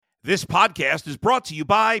This podcast is brought to you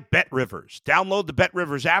by BetRivers. Download the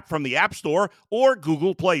BetRivers app from the App Store or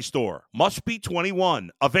Google Play Store. Must be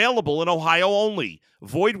 21. Available in Ohio only.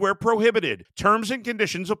 Void where prohibited. Terms and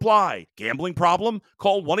conditions apply. Gambling problem?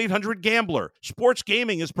 Call 1-800-GAMBLER. Sports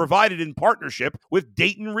gaming is provided in partnership with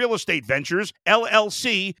Dayton Real Estate Ventures,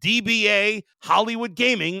 LLC, DBA, Hollywood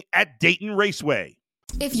Gaming at Dayton Raceway.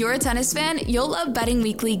 If you're a tennis fan, you'll love Betting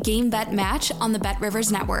Weekly Game Bet Match on the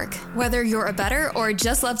BetRivers Network. Whether you're a bettor or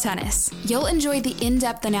just love tennis, you'll enjoy the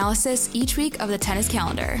in-depth analysis each week of the tennis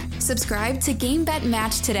calendar. Subscribe to Game Bet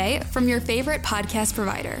Match today from your favorite podcast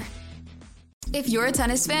provider. If you're a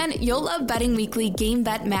tennis fan, you'll love Betting Weekly Game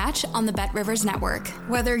Bet Match on the BetRivers Network.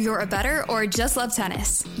 Whether you're a bettor or just love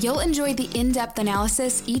tennis, you'll enjoy the in-depth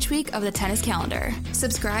analysis each week of the tennis calendar.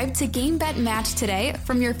 Subscribe to Game Bet Match today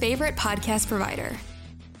from your favorite podcast provider.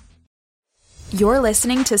 You're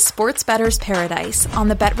listening to Sports Bettor's Paradise on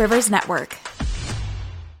the BetRivers Network. All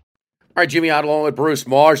right, Jimmy Ott along with Bruce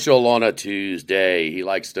Marshall on a Tuesday. He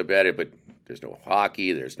likes to bet it, but there's no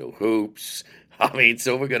hockey, there's no hoops.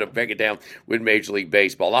 So we're going to break it down with Major League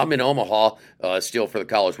Baseball. I'm in Omaha still for the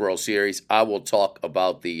College World Series. I will talk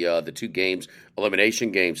about the two games,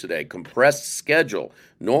 elimination games today. Compressed schedule.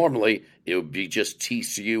 Normally, it would be just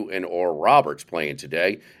TCU and Oral Roberts playing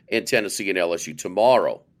today, and Tennessee and LSU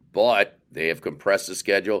tomorrow. But they have compressed the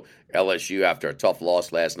schedule. LSU, after a tough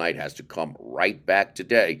loss last night, has to come right back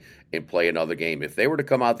today and play another game. If they were to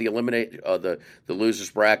come out the losers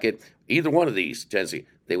bracket, either one of these, Tennessee,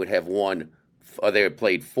 they would have they have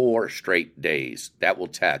played 4 straight days. That will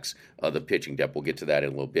tax the pitching depth. We'll get to that in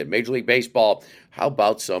a little bit. Major League Baseball, how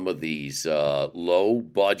about some of these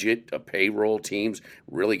low-budget payroll teams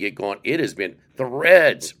really get going? It has been – the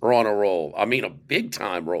Reds are on a roll. A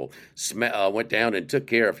big-time roll. Went down and took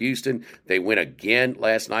care of Houston. They win again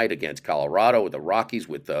last night against Colorado with the Rockies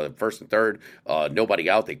with first and third. Nobody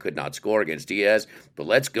out. They could not score against Diaz. But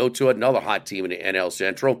let's go to another hot team in the NL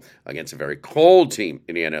Central against a very cold team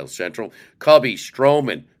in the NL Central. Cubby,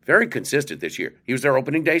 Stroman. Very consistent this year. He was their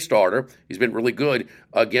opening day starter. He's been really good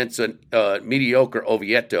against a mediocre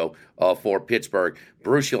Oviedo for Pittsburgh.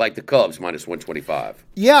 Bruce, you like the Cubs, minus 125.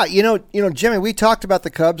 Yeah, Jimmy, we talked about the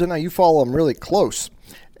Cubs, and now you follow them really close.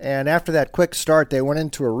 And after that quick start, they went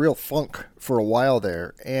into a real funk for a while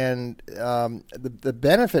there. And the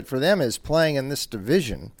benefit for them is playing in this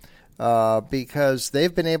division because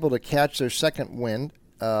they've been able to catch their second win,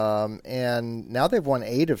 and now they've won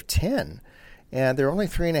 8 of 10. And they're only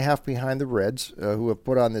 3.5 behind the Reds, who have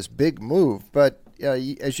put on this big move. But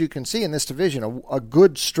as you can see in this division, a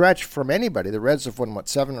good stretch from anybody. The Reds have won,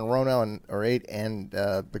 7 in a row now, or 8, and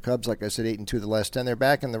the Cubs, like I said, 8 and 2 the last 10. They're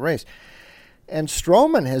back in the race. And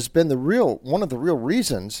Stroman has been one of the real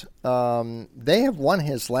reasons. They have won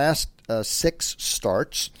his last 6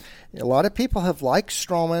 starts. A lot of people have liked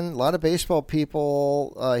Stroman, a lot of baseball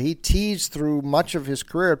people. He teased through much of his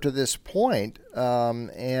career up to this point,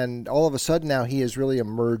 and all of a sudden now he has really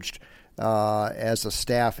emerged as a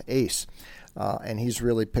staff ace. And he's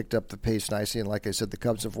really picked up the pace nicely. And like I said, the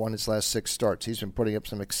Cubs have won his last 6 starts. He's been putting up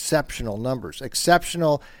some exceptional numbers.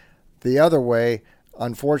 Exceptional the other way.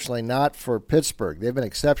 Unfortunately, not for Pittsburgh. They've been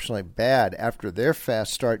exceptionally bad after their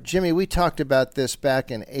fast start. Jimmy, we talked about this back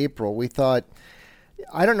in April. We thought,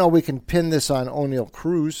 I don't know, we can pin this on O'Neal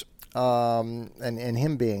Cruz and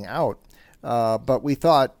him being out. But we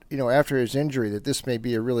thought, after his injury, that this may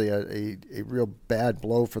be a real bad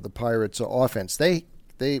blow for the Pirates' offense. They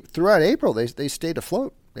throughout April, they stayed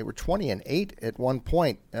afloat. They were 20-8 at one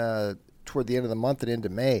point toward the end of the month and into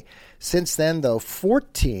May. Since then, though,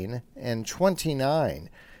 14-29,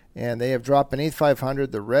 and they have dropped beneath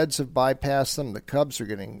 500. The Reds have bypassed them. The Cubs are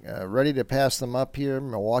getting ready to pass them up here.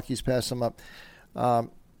 Milwaukee's passed them up.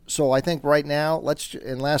 So I think right now,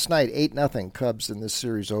 and last night, 8-0 Cubs in this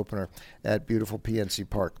series opener at beautiful PNC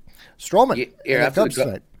Park. Stroman, the Cubs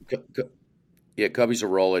tonight. Yeah, Cubbies are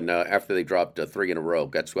rolling after they dropped 3 in a row.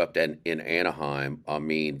 Got swept in Anaheim.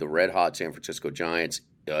 The red-hot San Francisco Giants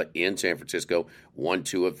in San Francisco, won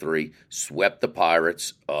 2 of 3, swept the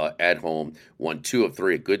Pirates at home, won 2 of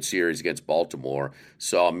 3, a good series against Baltimore.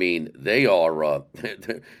 So, they are,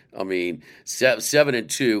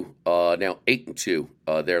 7-2, now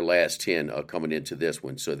 8-2, their last 10 coming into this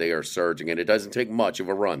one. So they are surging, and it doesn't take much of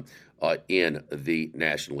a run in the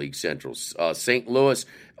National League Central. St. Louis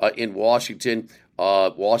in Washington.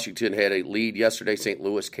 Washington had a lead yesterday. St.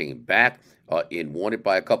 Louis came back and won it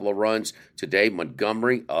by a couple of runs. Today,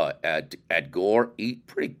 Montgomery at Gore,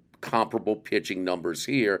 pretty comparable pitching numbers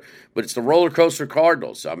here, but it's the roller coaster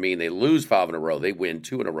Cardinals. I mean, they lose 5 in a row, they win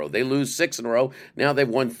 2 in a row, they lose 6 in a row. Now they've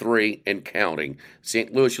won 3 and counting.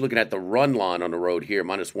 St. Louis, you're looking at the run line on the road here,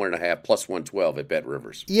 -1.5, +112 at Bet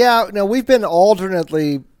Rivers. Yeah, no, we've been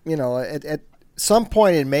alternately, at some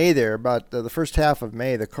point in May there, about the first half of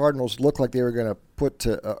May, the Cardinals looked like they were going to put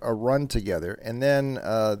a run together, and then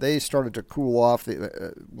they started to cool off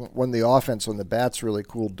when the offense on the bats really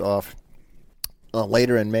cooled off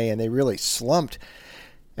later in May, and they really slumped,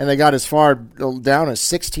 and they got as far down as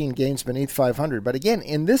 16 games beneath 500. But again,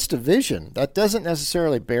 in this division, that doesn't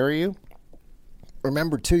necessarily bury you.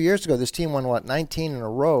 Remember, 2 years ago, this team won, 19 in a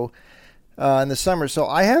row in the summer. So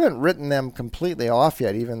I haven't written them completely off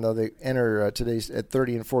yet, even though they enter today's at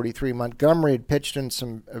 30 and 43. Montgomery had pitched in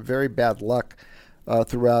some very bad luck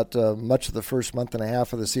throughout much of the first month and a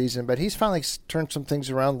half of the season, but he's finally turned some things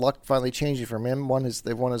around. Luck finally changing from him.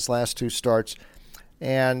 They've won his last 2 starts.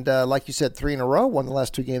 And like you said, 3 in a row, won the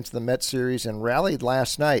last 2 games of the Mets series and rallied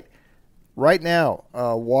last night. Right now,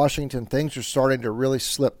 Washington, things are starting to really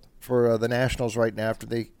slip for the Nationals right now after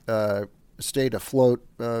they stayed afloat,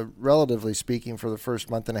 relatively speaking, for the first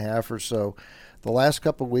month and a half or so. The last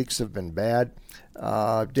couple of weeks have been bad.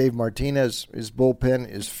 Dave Martinez, his bullpen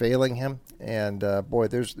is failing him, and boy,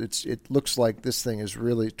 it looks like this thing is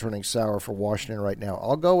really turning sour for Washington right now.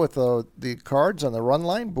 I'll go with the Cards on the run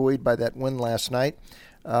line, buoyed by that win last night,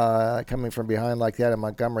 coming from behind like that, and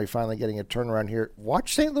Montgomery finally getting a turnaround here.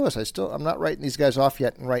 Watch St. Louis. I'm not writing these guys off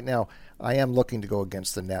yet, and right now I am looking to go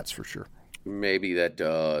against the Nats for sure. Maybe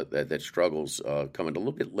that struggles coming a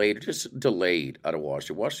little bit later, just delayed out of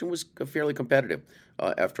Washington. Washington was fairly competitive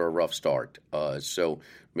after a rough start, so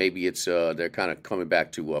maybe it's they're kind of coming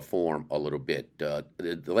back to form a little bit.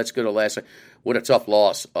 Let's go to last night. What a tough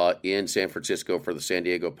loss in San Francisco for the San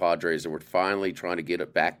Diego Padres. They were finally trying to get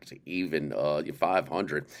it back to even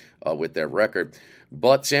 500 with their record.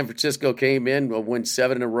 But San Francisco came in, win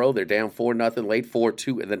 7 in a row. They're down 4-0, late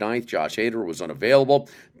 4-2 in the ninth. Josh Hader was unavailable,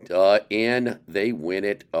 and they win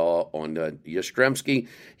it on Yastrzemski.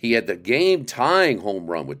 He had the game-tying home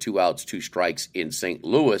run with 2 outs, 2 strikes in St.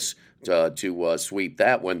 Louis to sweep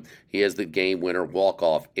that one. He has the game-winner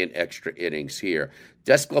walk-off in extra innings here.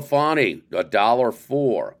 DeSclafani,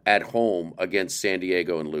 $1.04 at home against San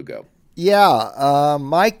Diego and Lugo. Yeah,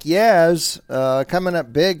 Mike Yaz coming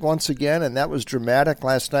up big once again, and that was dramatic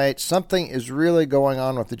last night. Something is really going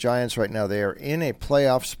on with the Giants right now. They are in a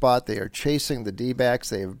playoff spot. They are chasing the D-backs.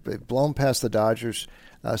 They've blown past the Dodgers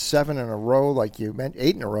 7 in a row, like you meant,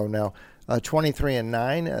 8 in a row now,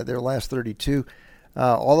 23-9, their last 32.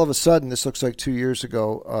 All of a sudden, this looks like 2 years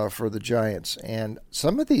ago for the Giants. And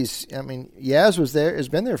some of these, Yaz has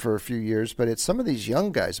been there for a few years, but it's some of these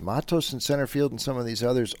young guys, Matos in center field and some of these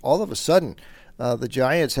others, all of a sudden, the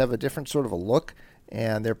Giants have a different sort of a look,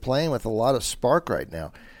 and they're playing with a lot of spark right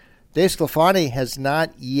now. DeSclafani has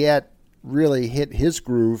not yet really hit his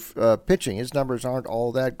groove pitching. His numbers aren't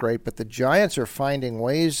all that great, but the Giants are finding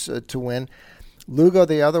ways to win. Lugo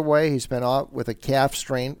the other way. He's been out with a calf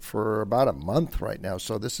strain for about a month right now,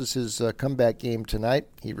 so this is his comeback game tonight.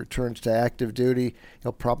 He returns to active duty.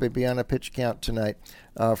 He'll probably be on a pitch count tonight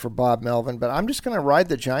for Bob Melvin, but I'm just going to ride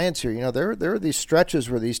the Giants here. There are these stretches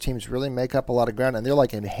where these teams really make up a lot of ground, and they're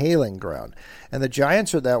like inhaling ground, and the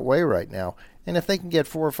Giants are that way right now. And if they can get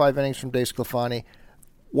 4 or 5 innings from DeSclafani,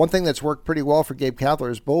 one thing that's worked pretty well for Gabe Kapler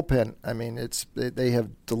is bullpen. They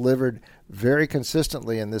have delivered very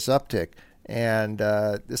consistently in this uptick. And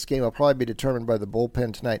this game will probably be determined by the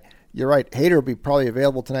bullpen tonight. You're right. Hader will be probably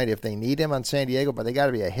available tonight if they need him on San Diego, but they got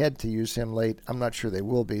to be ahead to use him late. I'm not sure they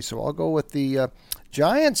will be. So I'll go with the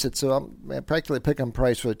Giants. It's practically a pick-em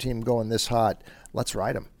price for the team going this hot. Let's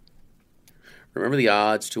ride them. Remember the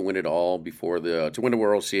odds to win it all to win the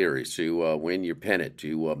World Series, to win your pennant,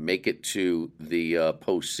 to make it to the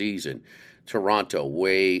postseason. Toronto,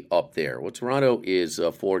 way up there. Well, Toronto is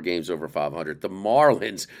 4 games over 500. The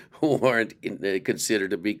Marlins, who aren't considered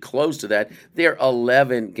to be close to that, they're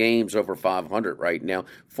 11 games over 500 right now,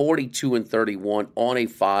 42-31 on a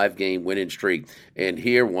 5-game winning streak. And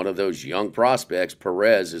here, one of those young prospects,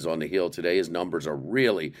 Perez, is on the hill today. His numbers are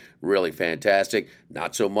really, really fantastic.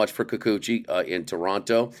 Not so much for Kikuchi in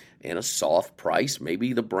Toronto, and a soft price.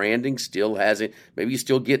 Maybe the branding still hasn't. Maybe he's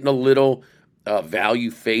still getting a little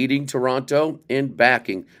value fading Toronto and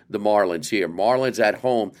backing the Marlins here. Marlins at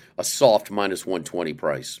home, a soft -120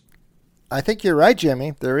 price. I think you're right,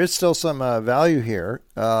 Jimmy. There is still some value here.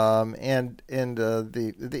 And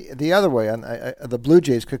the other way, on the Blue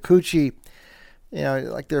Jays, Kikuchi,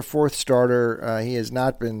 like their 4th starter, he has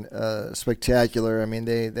not been spectacular.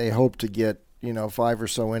 They hope to get 5 or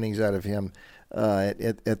so innings out of him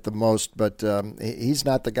at the most, but he's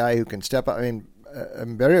not the guy who can step up. I mean,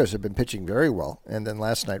 Berrios have been pitching very well, and then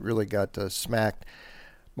last night really got smacked.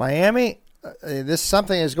 Miami, this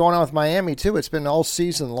something is going on with Miami too. It's been all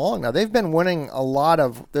season long. Now they've been winning a lot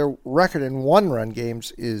of their record in one-run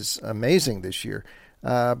games is amazing this year,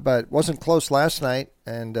 but wasn't close last night,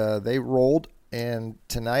 and they rolled. And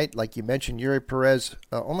tonight, like you mentioned, Yuri Perez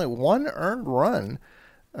only one earned run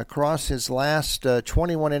across his last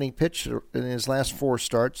 21 inning pitch in his last 4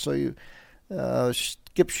 starts. So you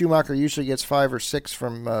Skip Schumacher usually gets 5 or 6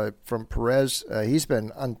 from Perez. He's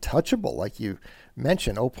been untouchable, like you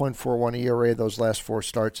mentioned, 0.41 ERA those last 4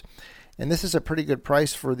 starts. And this is a pretty good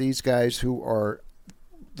price for these guys who are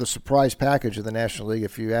the surprise package of the National League,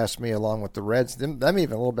 if you ask me, along with the Reds. Them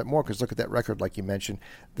even a little bit more, because look at that record, like you mentioned.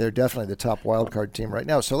 They're definitely the top wildcard team right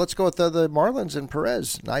now. So let's go with the Marlins and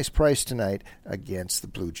Perez. Nice price tonight against the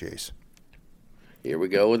Blue Jays. Here we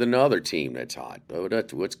go with another team that's hot.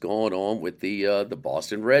 What's going on with the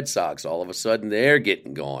Boston Red Sox? All of a sudden, they're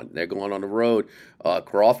getting going. They're going on the road.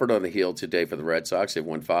 Crawford on the hill today for the Red Sox. They've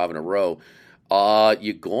won 5 in a row.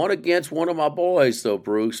 You're going against one of my boys, though,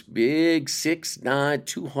 Bruce. Big 6'9",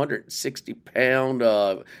 260-pound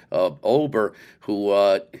Ober,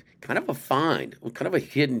 who kind of a find, kind of a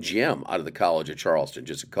hidden gem out of the College of Charleston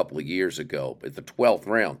just a couple of years ago. At the 12th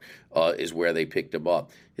round is where they picked him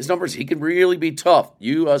up. His numbers, he can really be tough.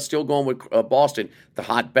 You still going with Boston, the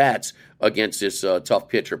hot bats, against this tough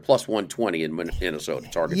pitcher, plus 120 in Minnesota.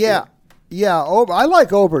 Target yeah. field. Yeah, I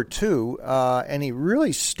like Ober too, and he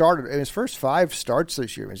really started in his first 5 starts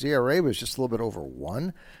this year. His ERA was just a little bit over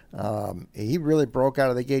 1. He really broke out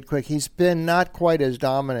of the gate quick. He's been not quite as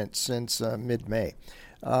dominant since mid-May.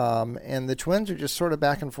 And the Twins are just sort of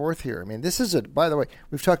back and forth here. I mean, this is by the way,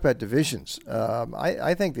 we've talked about divisions.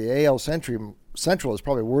 I think the AL Central is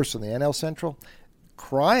probably worse than the NL Central.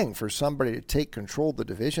 Crying for somebody to take control of the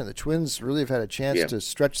division. The Twins really have had a chance to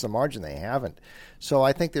stretch the margin. They haven't. So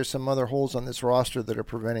I think there's some other holes on this roster that are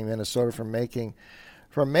preventing Minnesota from making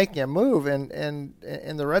a move. And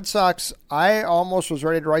the Red Sox, I almost was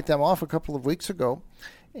ready to write them off a couple of weeks ago.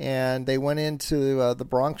 And they went into the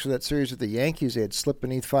Bronx for that series with the Yankees. They had slipped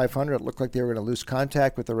beneath 500. It looked like they were going to lose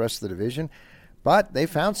contact with the rest of the division. But they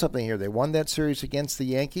found something here. They won that series against the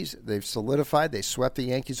Yankees. They've solidified. They swept the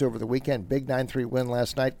Yankees over the weekend. Big 9-3 win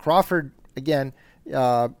last night. Crawford, again,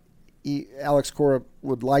 Alex Cora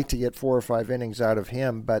would like to get 4 or 5 innings out of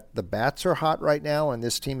him, but the bats are hot right now, and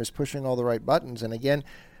this team is pushing all the right buttons. And again,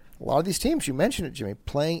 a lot of these teams, you mentioned it, Jimmy,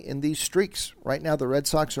 playing in these streaks. Right now, the Red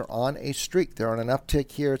Sox are on a streak. They're on an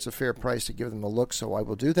uptick here. It's a fair price to give them a look, so I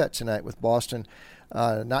will do that tonight with Boston.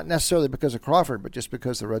 Not necessarily because of Crawford, but just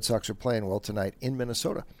because the Red Sox are playing well tonight in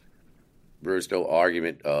Minnesota. There's no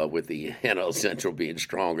argument with the NL Central being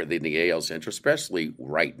stronger than the AL Central, especially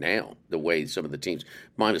right now, the way some of the teams,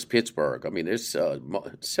 minus Pittsburgh. I mean, there's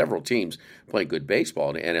several teams playing good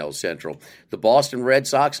baseball in the NL Central. The Boston Red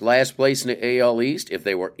Sox, last place in the AL East. If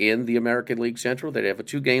they were in the American League Central, they'd have a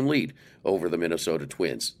 2-game lead over the Minnesota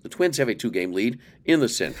Twins. The Twins have a 2-game lead in the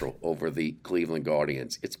Central over the Cleveland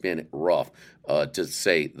Guardians. It's been rough, to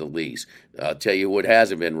say the least. I'll tell you what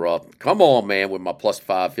hasn't been rough. Come on, man, with my plus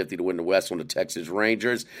 550 to win the West on the Texas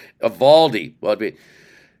Rangers. Evaldi. Well,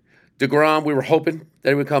 DeGrom, we were hoping that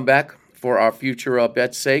he would come back for our future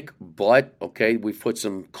bet's sake, but, okay, we've put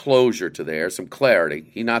some closure to there, some clarity.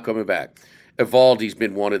 He's not coming back. Evaldi's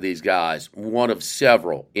been one of these guys, one of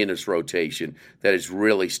several in this rotation that has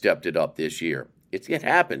really stepped it up this year. It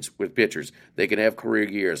happens with pitchers. They can have career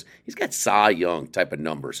years. He's got Cy Young type of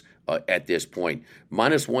numbers at this point.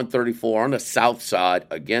 Minus 134 on the south side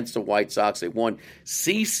against the White Sox. They won.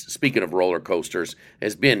 Cease, speaking of roller coasters,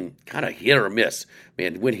 has been kind of hit or miss.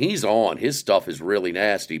 Man, when he's on, his stuff is really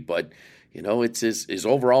nasty. But, you know, it's his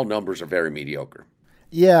overall numbers are very mediocre.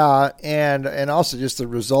 Yeah, and also just the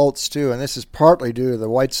results, too. And this is partly due to the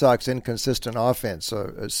White Sox inconsistent offense.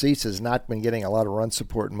 So Cease has not been getting a lot of run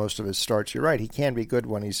support in most of his starts. You're right. He can be good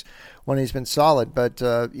when he's been solid. But,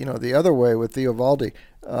 the other way with Eovaldi,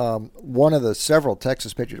 one of the several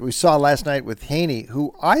Texas pitchers we saw last night with Haney,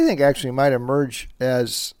 who I think actually might emerge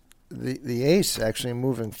as the ace actually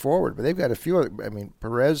moving forward. But they've got a few other,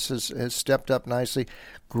 Perez has stepped up nicely.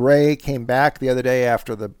 Gray came back the other day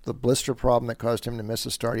after the blister problem that caused him to miss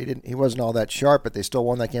a start. He wasn't all that sharp, but they still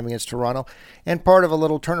won that game against Toronto. And part of a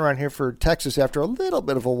little turnaround here for Texas after a little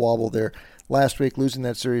bit of a wobble there last week, losing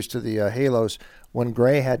that series to the Halos when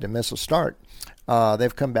Gray had to miss a start.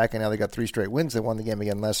 They've come back, and now they got 3 straight wins. They won the game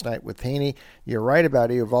again last night with Haney. You're right about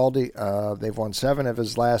Eovaldi. They've won 7 of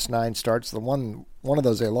his last 9 starts. The one of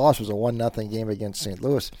those they lost was a 1-0 game against St.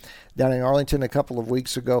 Louis down in Arlington a couple of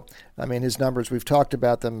weeks ago. I mean, his numbers, we've talked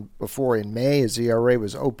about them before. In May, his ERA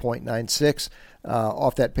was 0.96.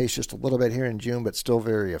 Off that pace just a little bit here in June, but still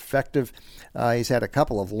very effective. He's had a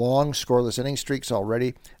couple of long scoreless inning streaks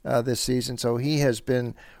already this season, so he has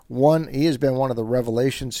been one of the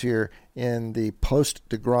revelations here in the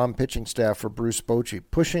post-DeGrom pitching staff for Bruce Bochy,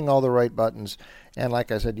 pushing all the right buttons. And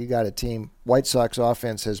like I said, you got a team. White Sox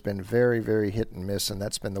offense has been very, very hit and miss, and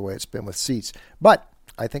that's been the way it's been with Cease. But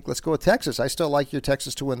I think let's go with Texas. I still like your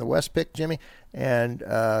Texas to win the West pick, Jimmy. And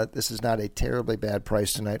this is not a terribly bad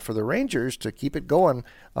price tonight for the Rangers to keep it going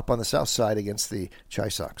up on the south side against the Chi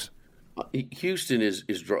Sox. Houston is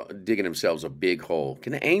digging themselves a big hole.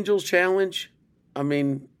 Can the Angels challenge? I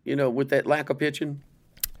mean, with that lack of pitching?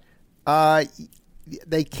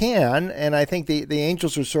 They can, and I think the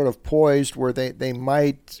Angels are sort of poised where they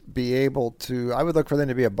might be able to. I would look for them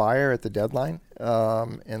to be a buyer at the deadline,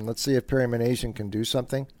 and let's see if Perry Minasian can do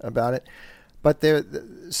something about it. But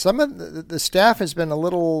some of the staff has been a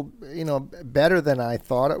little, better than I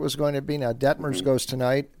thought it was going to be. Now Detmers goes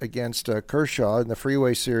tonight against Kershaw in the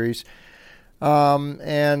Freeway Series.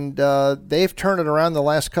 And they've turned it around the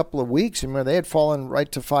last couple of weeks. Remember, they had fallen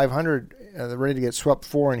right to 500. They're ready to get swept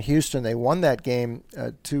 4 in Houston. They won that game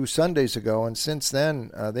 2 Sundays ago, and since then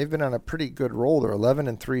they've been on a pretty good roll. They're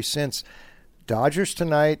 11-3 since. Dodgers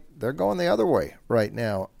tonight, they're going the other way right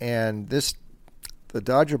now, and the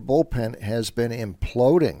Dodger bullpen has been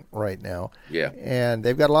imploding right now. Yeah. And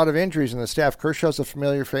they've got a lot of injuries in the staff. Kershaw's a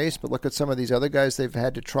familiar face, but look at some of these other guys they've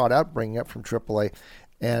had to trot out, bringing up from AAA.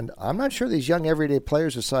 And I'm not sure these young everyday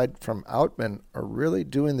players, aside from Outman, are really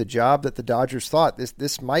doing the job that the Dodgers thought.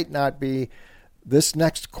 This might not be, this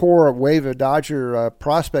next core wave of Dodger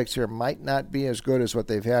prospects here might not be as good as what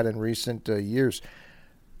they've had in recent years.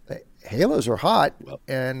 The Halos are hot,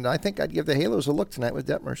 and I think I'd give the Halos a look tonight with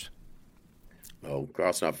Detmers. Oh,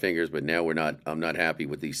 crossing our fingers, but now I'm not happy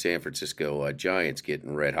with the San Francisco Giants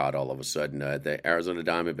getting red hot all of a sudden. The Arizona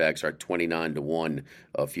Diamondbacks are 29-1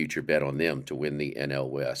 future bet on them to win the NL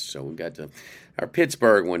West. So we got our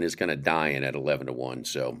Pittsburgh one is kind of dying at 11-1.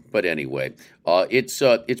 So, but anyway,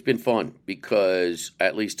 it's been fun because,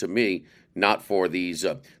 at least to me, not for these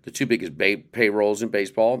the 2 biggest payrolls in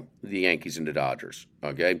baseball, the Yankees and the Dodgers.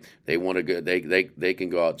 Okay, they want to go. They can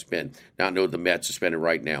go out and spend. Now I know the Mets are spending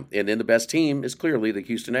right now, and then the best team is clearly the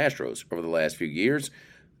Houston Astros over the last few years.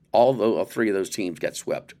 Although all 3 of those teams got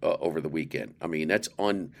swept over the weekend. I mean, that's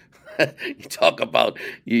you talk about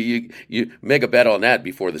you make a bet on that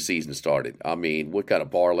before the season started. I mean, what kind of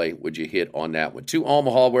parlay would you hit on that one? 2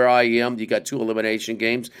 Omaha, where I am. You got 2 elimination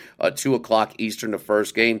games. 2:00 Eastern, the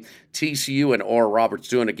first game. TCU and Oral Roberts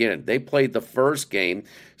doing again. They played the first game.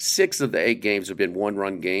 6 of the 8 games have been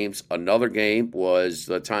 1-run games. Another game was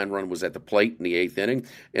the tying run was at the plate in the 8th inning.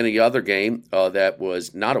 And the other game that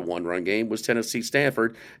was not a 1-run game was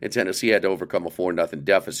Tennessee-Stanford, and Tennessee had to overcome a 4-0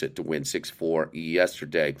 deficit to win 6-4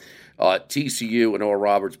 yesterday. TCU and Oral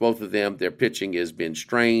Roberts, both of them, their pitching has been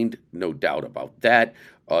strained, no doubt about that.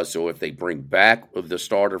 So if they bring back the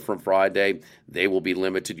starter from Friday, they will be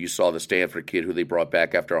limited. You saw the Stanford kid who they brought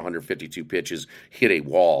back after 152 pitches hit a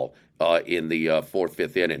wall in the 4th,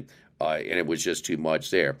 5th inning, and it was just too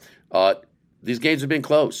much there. These games have been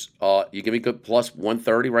close. You give me good plus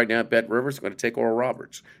 130 right now at Bet Rivers. I'm going to take Oral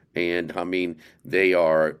Roberts, and I mean they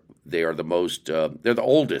are the most they're the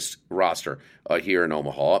oldest roster here in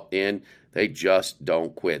Omaha, and they just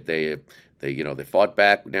don't quit. They fought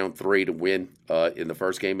back down 3 to win in the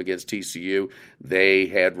first game against TCU. They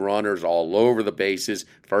had runners all over the bases,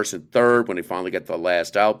 first and third when they finally got the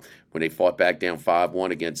last out, when they fought back down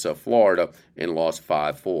 5-1 against Florida and lost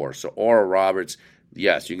 5-4. So Oral Roberts,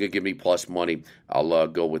 yes, you can give me plus money. I'll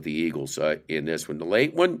go with the Eagles in this one. The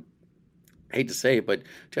late one, hate to say it, but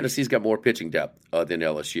Tennessee's got more pitching depth than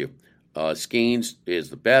LSU. Skeens is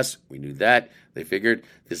the best. We knew that. They figured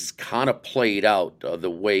this is kind of played out the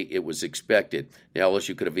way it was expected. Now,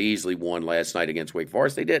 LSU could have easily won last night against Wake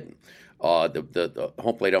Forest. They didn't. The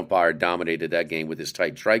home plate umpire dominated that game with his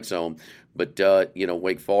tight strike zone. But,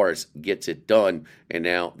 Wake Forest gets it done, and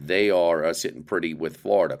now they are sitting pretty with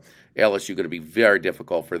Florida. LSU going to be very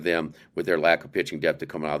difficult for them with their lack of pitching depth to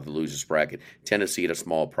come out of the losers bracket. Tennessee at a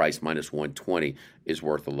small price, minus 120, is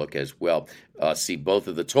worth a look as well. See both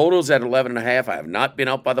of the totals at 11.5. I have not been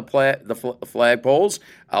out by the flag poles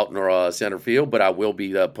out in our center field, but I will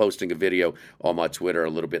be posting a video on my Twitter a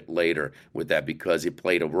little bit later with that because it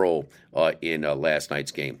played a role in last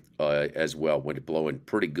night's game as well. Went blowing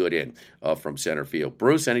pretty good in from center field.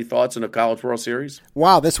 Bruce, any thoughts on the College World Series?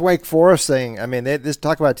 Wow, this Wake Forest thing, I mean, this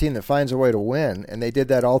talk about a team that finds a way to win, and they did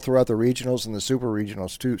that all throughout the regionals and the super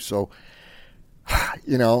regionals too. So,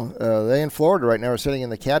 they in Florida right now are sitting in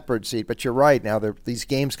the catbird seat, but you're right. Now, these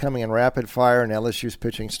games coming in rapid fire, and LSU's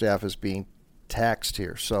pitching staff is being taxed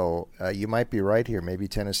here. So you might be right here. Maybe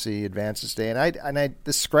Tennessee advances today. And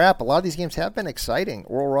the scrap, a lot of these games have been exciting.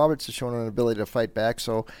 Oral Roberts has shown an ability to fight back.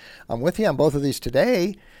 So I'm with you on both of these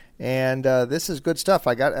today. And this is good stuff.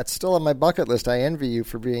 It's still on my bucket list. I envy you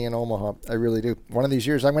for being in Omaha. I really do. One of these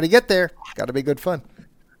years I'm going to get there. Got to be good fun.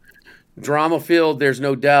 Drama filled, there's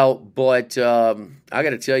no doubt, but I got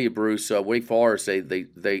to tell you, Bruce, Wake Forest,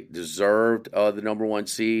 they deserved the number 1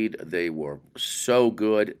 seed. They were so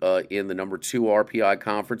good in the number 2 RPI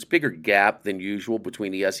conference. Bigger gap than usual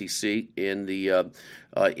between the SEC and the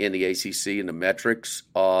ACC and the metrics.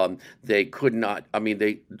 They could not. I mean,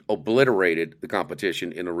 they obliterated the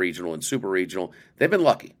competition in the regional and super regional. They've been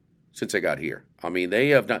lucky since they got here. I mean, they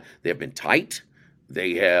have not. They have been tight.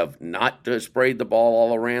 They have not sprayed the ball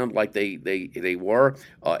all around like they were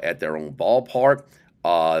at their own ballpark.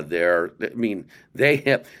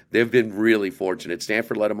 They've been really fortunate.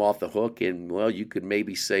 Stanford let them off the hook, and you could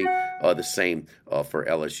maybe say the same for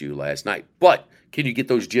LSU last night. But can you get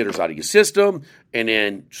those jitters out of your system and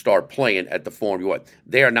then start playing at the form you want?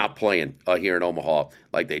 They are not playing here in Omaha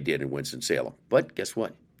like they did in Winston-Salem. But guess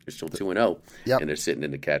what? They're still 2-0, and they're sitting in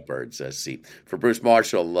the catbird's seat. For Bruce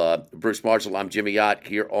Marshall, I'm Jimmy Ott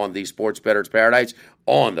here on the Sports Bettor's Paradise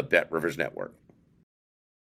on the Bet Rivers Network.